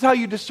 this is how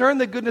you discern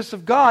the goodness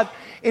of God,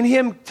 in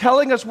Him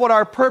telling us what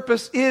our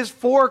purpose is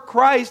for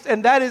Christ,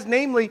 and that is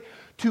namely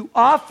to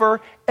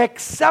offer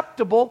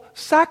acceptable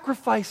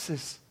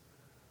sacrifices.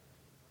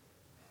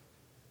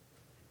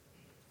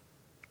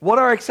 What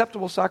are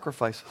acceptable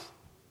sacrifices?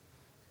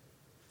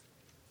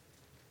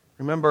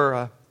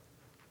 Remember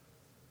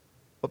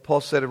what Paul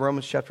said in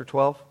Romans chapter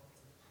 12?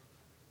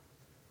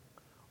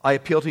 I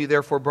appeal to you,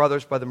 therefore,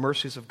 brothers, by the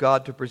mercies of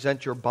God, to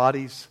present your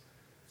bodies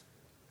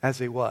as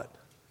a what?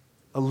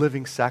 A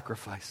living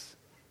sacrifice.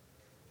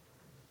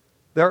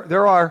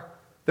 There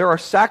are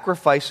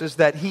sacrifices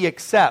that He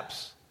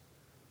accepts.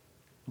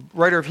 The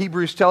writer of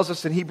Hebrews tells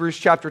us in Hebrews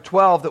chapter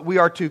 12 that we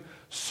are to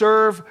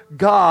serve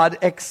God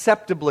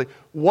acceptably.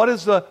 What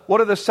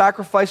are the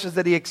sacrifices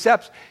that He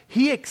accepts?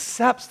 He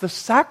accepts the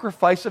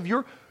sacrifice of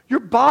your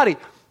body,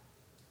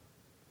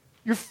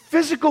 your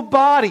physical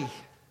body.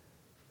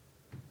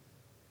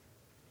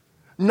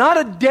 Not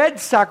a dead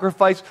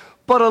sacrifice,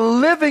 but a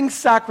living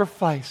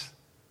sacrifice.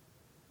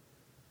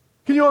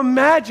 Can you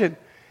imagine?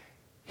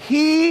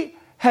 He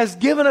has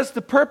given us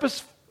the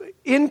purpose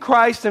in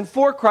Christ and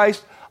for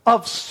Christ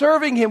of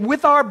serving Him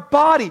with our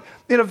body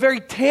in a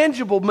very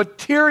tangible,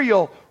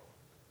 material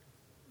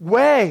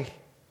way.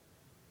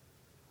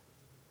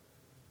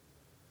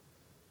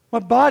 My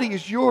body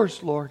is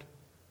yours, Lord.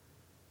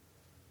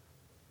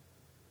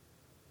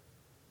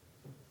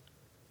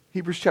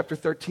 Hebrews chapter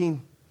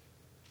 13,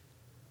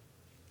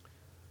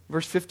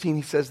 verse 15,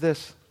 he says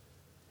this.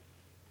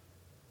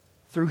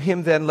 Through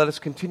Him then let us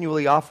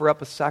continually offer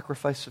up a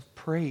sacrifice of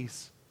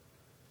praise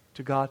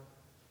to God.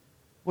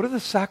 What are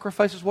the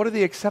sacrifices? What are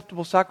the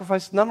acceptable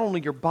sacrifices? Not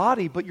only your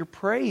body, but your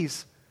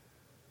praise.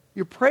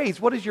 Your praise.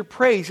 What is your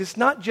praise? It's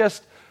not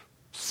just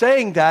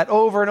saying that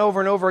over and over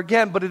and over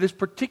again, but it is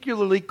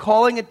particularly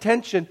calling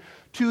attention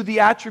to the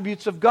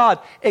attributes of God,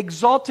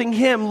 exalting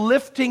Him,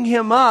 lifting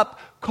Him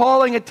up,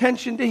 calling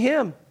attention to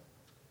Him.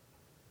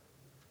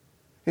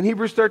 In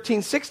Hebrews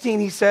 13:16,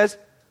 he says,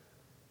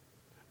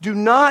 do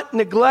not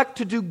neglect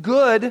to do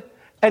good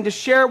and to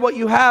share what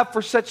you have,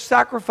 for such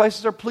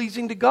sacrifices are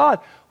pleasing to God.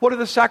 What are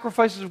the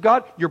sacrifices of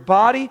God? Your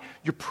body,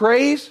 your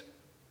praise,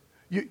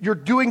 you're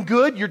doing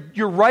good,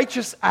 your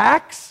righteous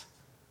acts,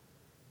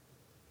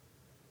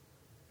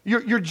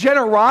 your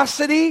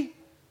generosity.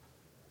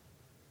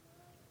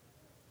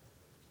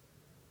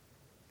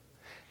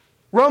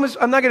 Romans,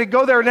 I'm not going to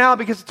go there now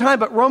because of time,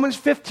 but Romans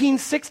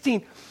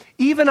 15:16,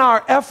 even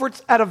our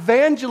efforts at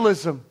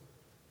evangelism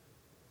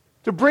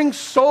to bring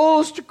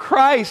souls to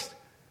Christ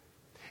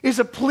is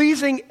a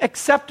pleasing,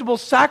 acceptable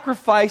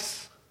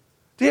sacrifice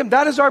to Him.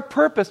 That is our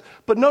purpose.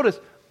 But notice,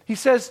 he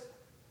says,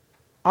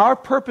 our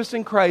purpose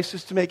in Christ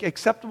is to make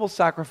acceptable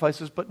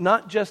sacrifices, but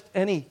not just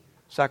any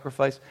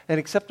sacrifice. An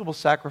acceptable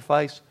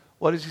sacrifice,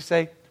 what does he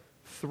say?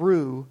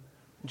 Through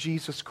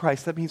Jesus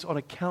Christ. That means on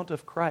account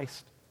of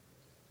Christ.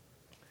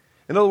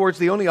 In other words,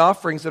 the only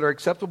offerings that are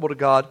acceptable to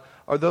God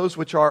are those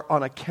which are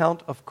on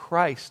account of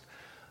Christ.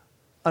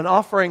 An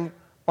offering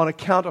on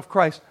account of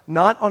Christ,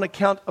 not on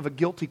account of a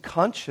guilty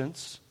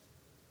conscience,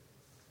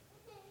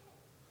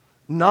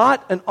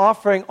 not an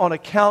offering on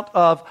account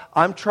of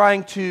I'm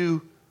trying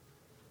to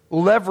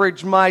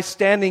leverage my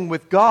standing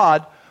with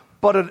God,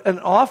 but an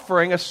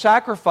offering, a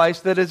sacrifice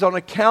that is on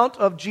account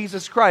of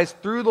Jesus Christ,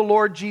 through the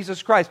Lord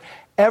Jesus Christ.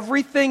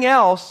 Everything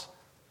else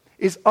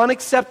is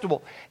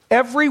unacceptable.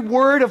 Every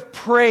word of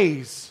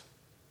praise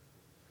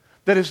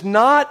that is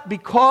not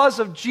because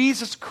of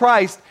Jesus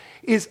Christ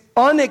is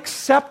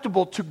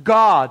unacceptable to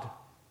God.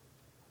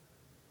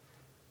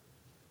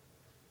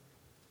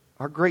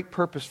 Our great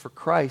purpose for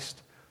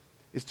Christ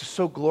is to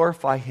so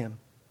glorify Him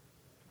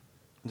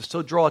and to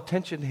so draw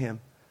attention to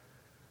Him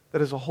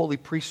that as a holy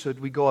priesthood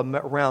we go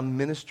around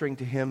ministering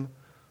to Him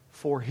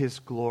for His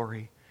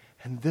glory.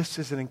 And this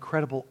is an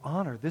incredible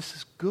honor. This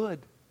is good.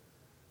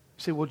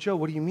 You say, well, Joe,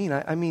 what do you mean?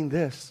 I mean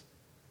this,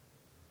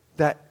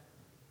 that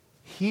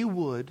He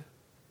would,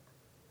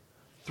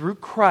 through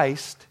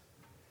Christ,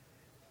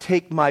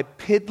 take my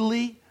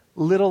piddly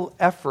little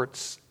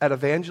efforts at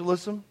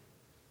evangelism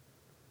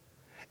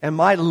and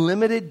my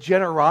limited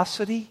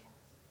generosity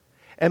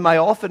and my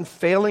often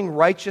failing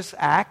righteous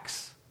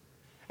acts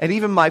and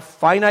even my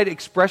finite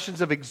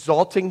expressions of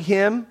exalting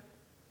Him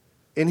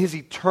in His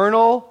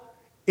eternal,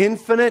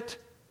 infinite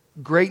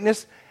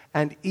greatness,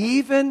 and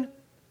even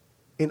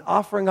in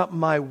offering up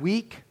my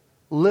weak,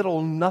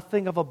 little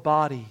nothing of a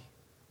body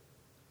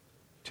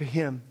to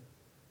Him.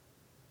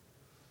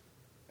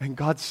 And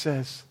God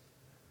says,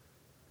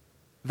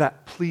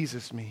 that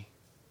pleases me.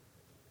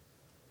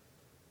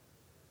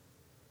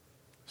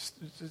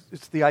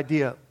 It's the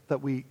idea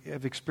that we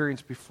have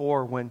experienced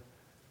before when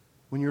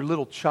your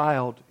little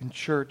child in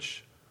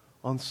church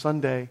on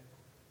Sunday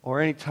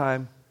or any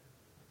time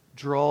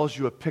draws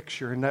you a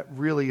picture, and that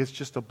really is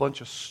just a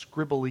bunch of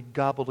scribbly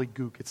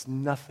gobbledygook. It's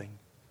nothing.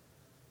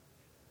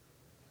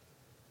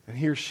 And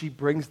he or she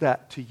brings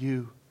that to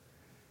you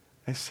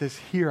and says,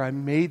 here, I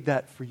made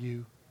that for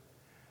you.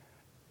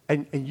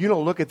 And you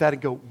don't look at that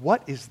and go,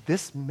 what is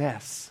this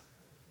mess?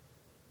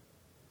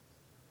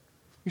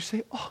 You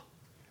say, oh,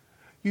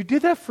 you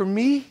did that for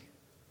me?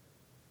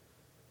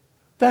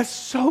 That's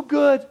so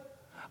good.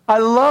 I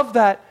love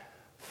that.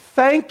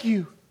 Thank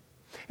you.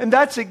 And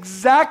that's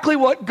exactly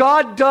what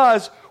God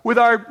does with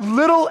our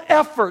little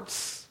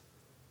efforts.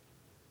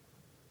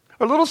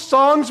 Our little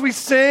songs we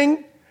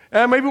sing,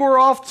 and maybe we're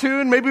off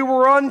tune, maybe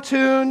we're on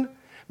tune,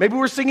 maybe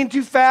we're singing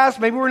too fast,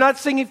 maybe we're not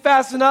singing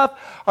fast enough.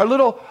 Our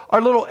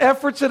little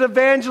efforts at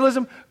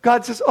evangelism,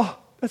 God says, oh,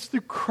 that's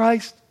through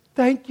Christ.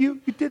 Thank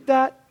you. You did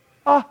that.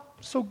 Ah,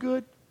 so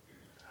good.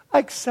 I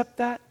accept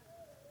that.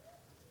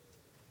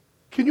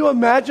 Can you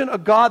imagine a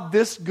God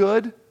this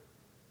good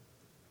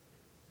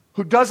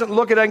who doesn't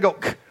look at it and go,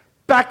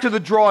 back to the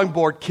drawing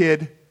board,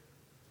 kid?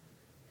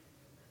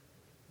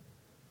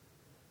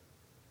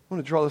 I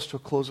want to draw this to a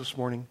close this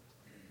morning.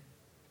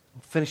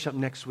 We'll finish up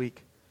next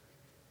week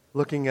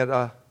looking at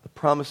the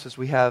promises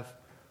we have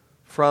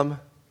from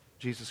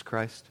Jesus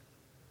Christ.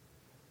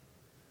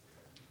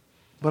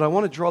 But I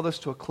want to draw this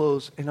to a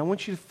close, and I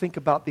want you to think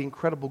about the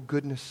incredible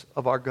goodness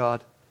of our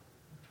God.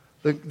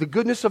 The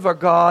goodness of our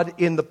God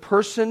in the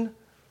person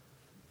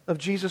of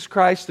Jesus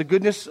Christ, the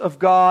goodness of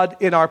God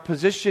in our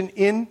position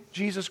in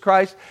Jesus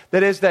Christ.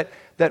 That is, that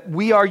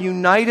we are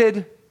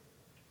united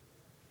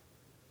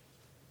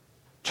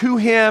to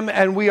Him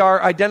and we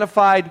are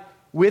identified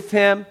with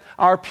Him.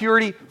 Our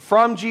purity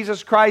from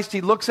Jesus Christ.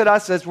 He looks at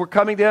us as we're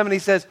coming to Him and He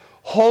says,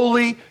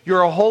 holy,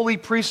 you're a holy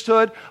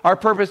priesthood. Our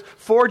purpose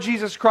for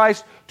Jesus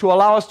Christ to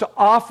allow us to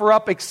offer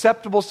up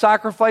acceptable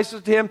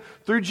sacrifices to Him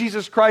through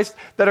Jesus Christ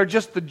that are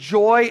just the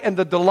joy and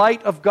the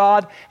delight of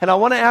God. And I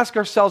want to ask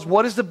ourselves,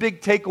 what is the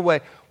big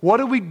takeaway? What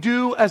do we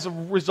do as a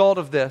result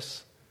of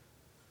this?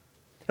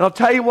 And I'll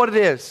tell you what it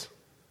is.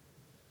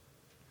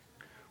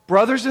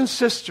 Brothers and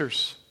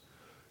sisters,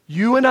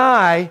 you and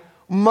I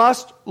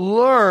must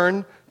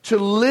learn to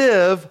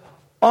live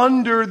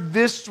under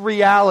this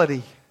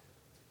reality.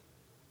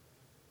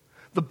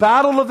 The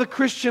battle of the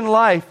Christian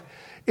life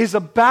is a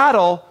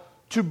battle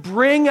to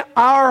bring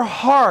our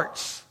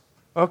hearts,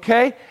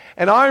 okay,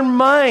 and our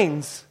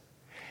minds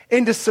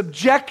into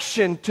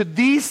subjection to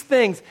these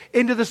things,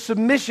 into the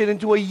submission,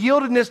 into a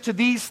yieldedness to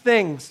these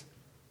things.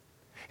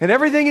 And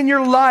everything in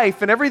your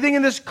life and everything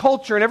in this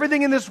culture and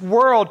everything in this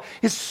world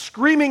is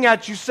screaming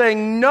at you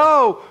saying,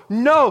 no,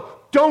 no,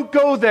 don't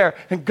go there.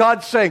 And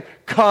God's saying,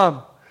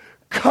 come,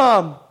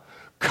 come,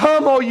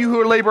 come, all you who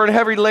are laboring and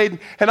heavy laden,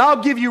 and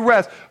I'll give you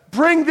rest.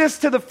 Bring this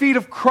to the feet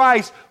of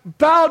Christ.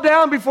 Bow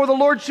down before the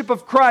lordship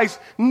of Christ.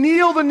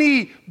 Kneel the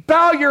knee.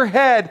 Bow your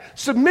head.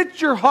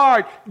 Submit your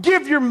heart.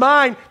 Give your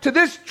mind to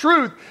this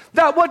truth.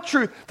 That what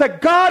truth?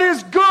 That God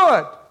is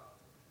good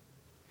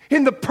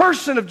in the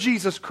person of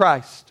Jesus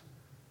Christ.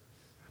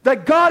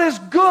 That God is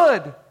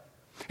good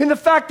in the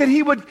fact that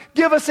He would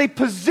give us a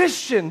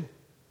position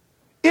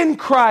in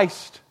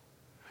Christ.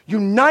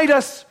 Unite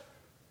us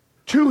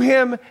to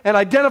Him and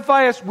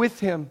identify us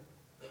with Him.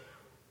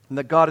 And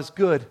that God is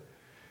good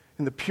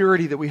in the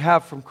purity that we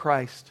have from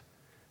Christ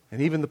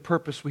and even the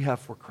purpose we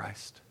have for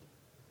Christ.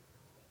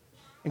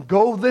 And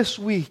go this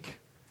week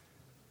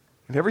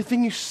and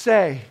everything you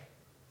say,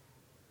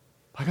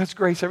 by God's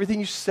grace,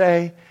 everything you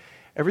say,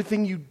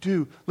 everything you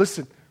do.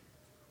 Listen,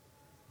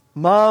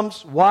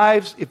 moms,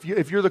 wives, if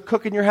you're the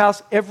cook in your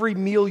house, every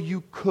meal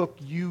you cook,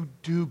 you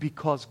do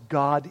because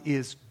God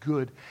is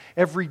good.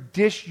 Every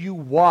dish you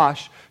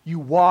wash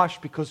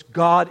because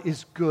God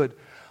is good.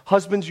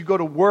 Husbands, you go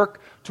to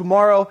work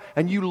tomorrow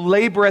and you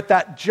labor at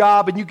that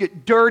job and you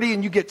get dirty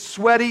and you get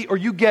sweaty or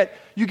you get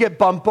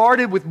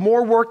bombarded with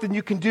more work than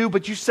you can do,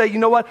 but you say, you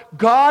know what?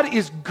 God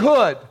is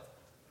good.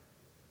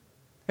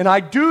 And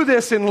I do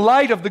this in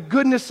light of the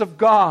goodness of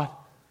God.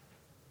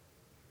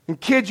 And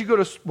kids, you go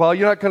to, well,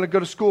 you're not going to go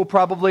to school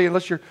probably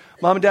unless your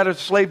mom and dad are a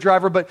slave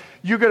driver, but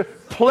you're going to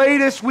play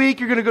this week,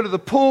 you're going to go to the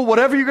pool,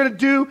 whatever you're going to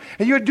do,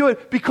 and you're going to do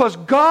it because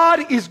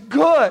God is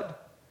good.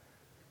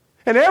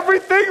 And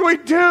everything we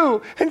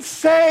do and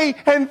say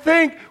and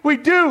think, we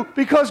do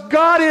because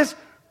God is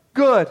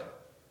good.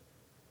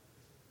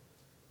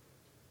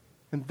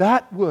 And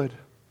that would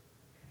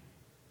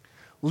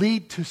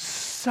lead to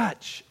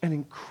such an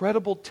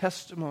incredible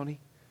testimony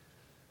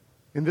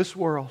in this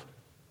world.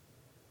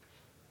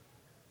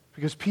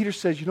 Because Peter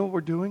says, you know what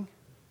we're doing?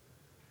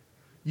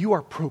 you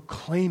are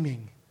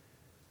proclaiming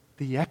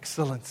the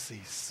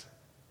excellencies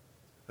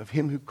of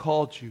Him who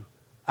called you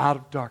out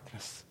of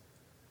darkness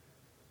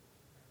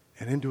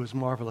and into His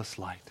marvelous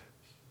light.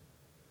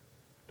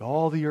 And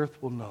all the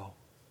earth will know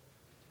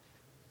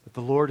that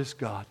the Lord is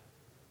God.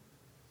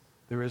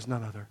 There is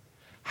none other.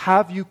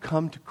 Have you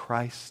come to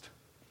Christ?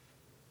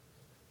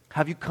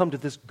 Have you come to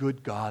this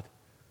good God,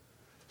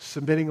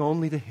 submitting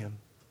only to Him?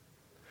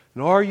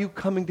 And are you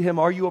coming to Him?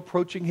 Are you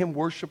approaching Him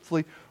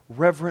worshipfully,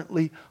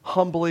 reverently,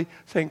 humbly,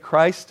 saying,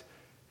 Christ,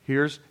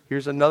 here's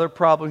another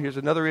problem, here's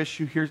another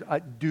issue,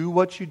 do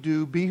what you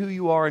do, be who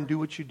you are and do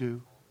what you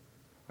do.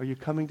 Are you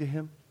coming to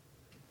Him?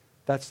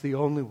 That's the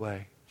only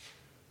way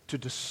to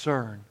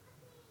discern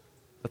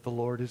that the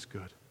Lord is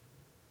good.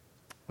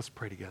 Let's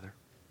pray together.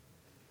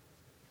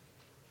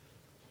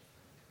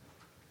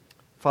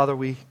 Father,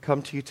 we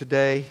come to you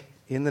today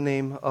in the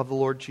name of the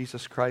Lord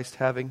Jesus Christ,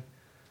 having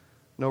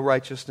no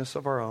righteousness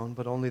of our own,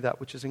 but only that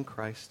which is in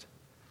Christ.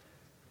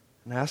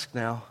 And ask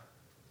now,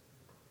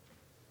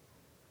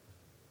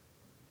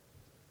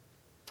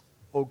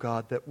 oh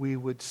God, that we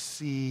would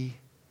see,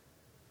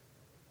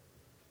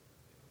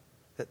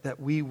 that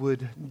we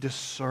would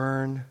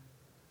discern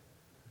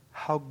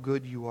how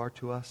good you are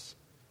to us.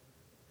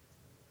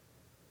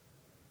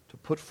 To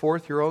put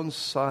forth your own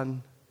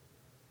Son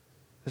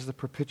as the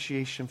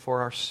propitiation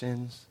for our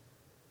sins.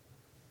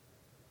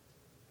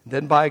 And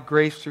then by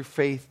grace through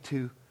faith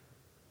to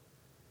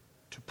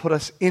put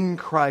us in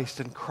Christ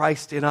and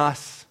Christ in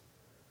us.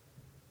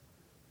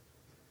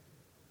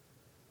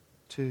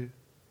 To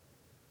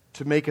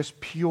make us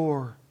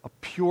pure, a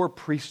pure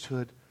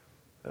priesthood,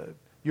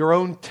 your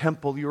own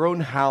temple, your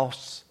own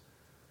house.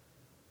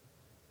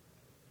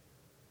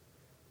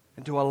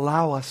 And to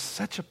allow us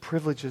such a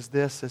privilege as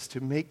this, as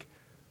to make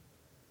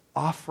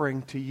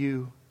offering to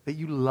you that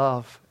you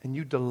love and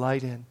you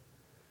delight in.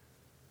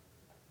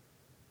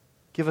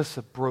 Give us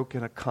a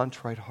broken, a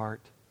contrite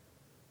heart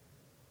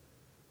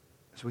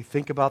as we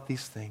think about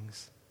these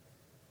things.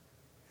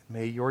 And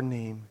may your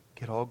name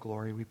get all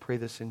glory. We pray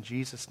this in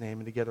Jesus' name,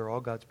 and together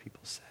all God's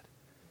people said.